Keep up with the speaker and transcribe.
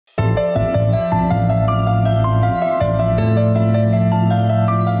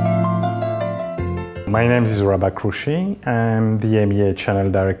My name is Rabah Krouchi. I'm the MEA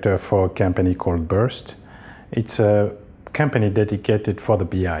Channel Director for a company called Birst. It's a company dedicated for the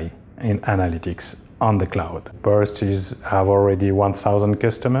BI in analytics on the cloud. Birst have already 1,000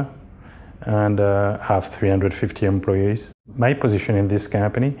 customers and have 350 employees. My position in this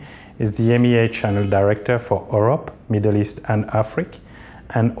company is the MEA Channel Director for Europe, Middle East and Africa,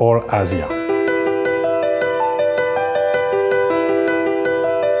 and all Asia.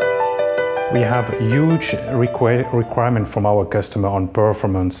 We have huge requirement from our customer on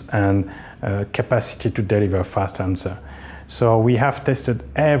performance and capacity to deliver fast answer. So we have tested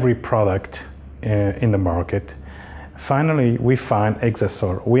every product in the market. Finally, we find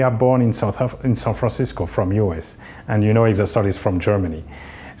EXASOL. We are born in San Francisco from US, and you know EXASOL is from Germany.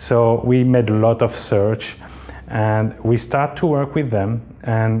 So we made a lot of search, and we start to work with them,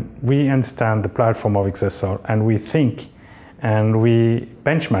 and we understand the platform of EXASOL, and we think and we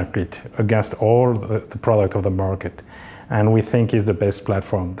benchmark it against all the product of the market. And we think is the best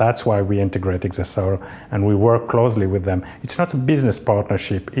platform. That's why we integrate EXASOL and we work closely with them. It's not a business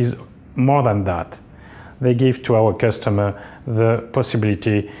partnership, it's more than that. They give to our customer the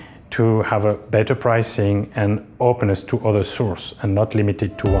possibility to have a better pricing and openness to other sources and not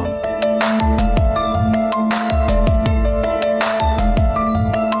limited to one.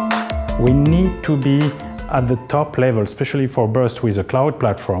 We need to be at the top level, especially for Birst with a cloud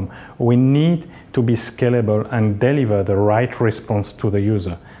platform. We need to be scalable and deliver the right response to the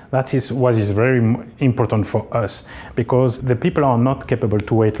user. That is what is very important for us, because the people are not capable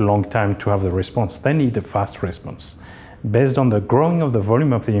to wait a long time to have the response. They need a fast response. Based on the growing of the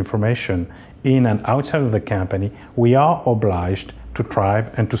volume of the information in and outside of the company, we are obliged to thrive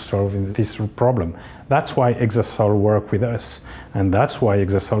and to solve this problem. That's why EXASOL work with us, and that's why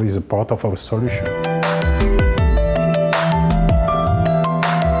EXASOL is a part of our solution.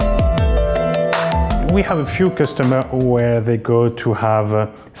 We have a few customers where they go to have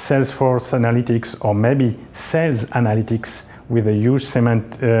Salesforce analytics or maybe sales analytics with a huge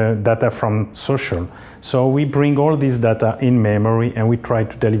cement data from social. So we bring all this data in memory and we try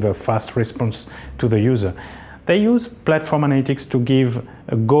to deliver fast response to the user. They use platform analytics to give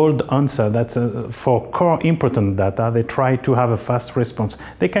a gold answer that for core important data, they try to have a fast response.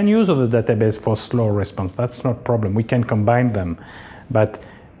 They can use other database for slow response. That's not a problem. We can combine them. But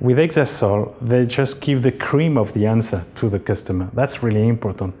with EXASOL, they just give the cream of the answer to the customer. That's really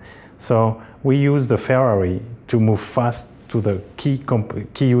important. So we use the Ferrari to move fast to the key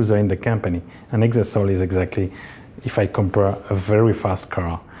user in the company. And EXASOL is exactly, if I compare, a very fast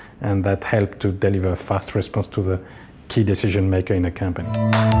car. And that helps to deliver fast response to the key decision maker in a company.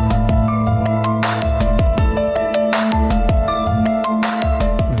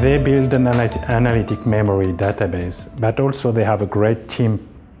 They build an analytic memory database, but also they have a great team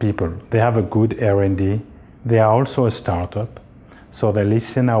people. They have a good R&D. They are also a startup, so they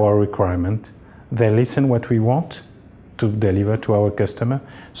listen our requirement. They listen what we want to deliver to our customer.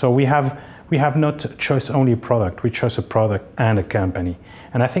 So we have not choice only product, we choose a product and a company.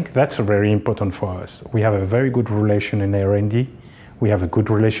 And I think that's very important for us. We have a very good relation in R&D, we have a good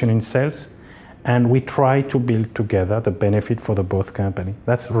relation in sales, and we try to build together the benefit for the both company.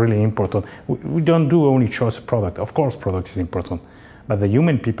 That's really important. We don't do only choose a product. Of course, product is important, but the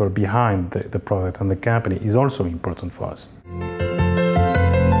human people behind the product and the company is also important for us.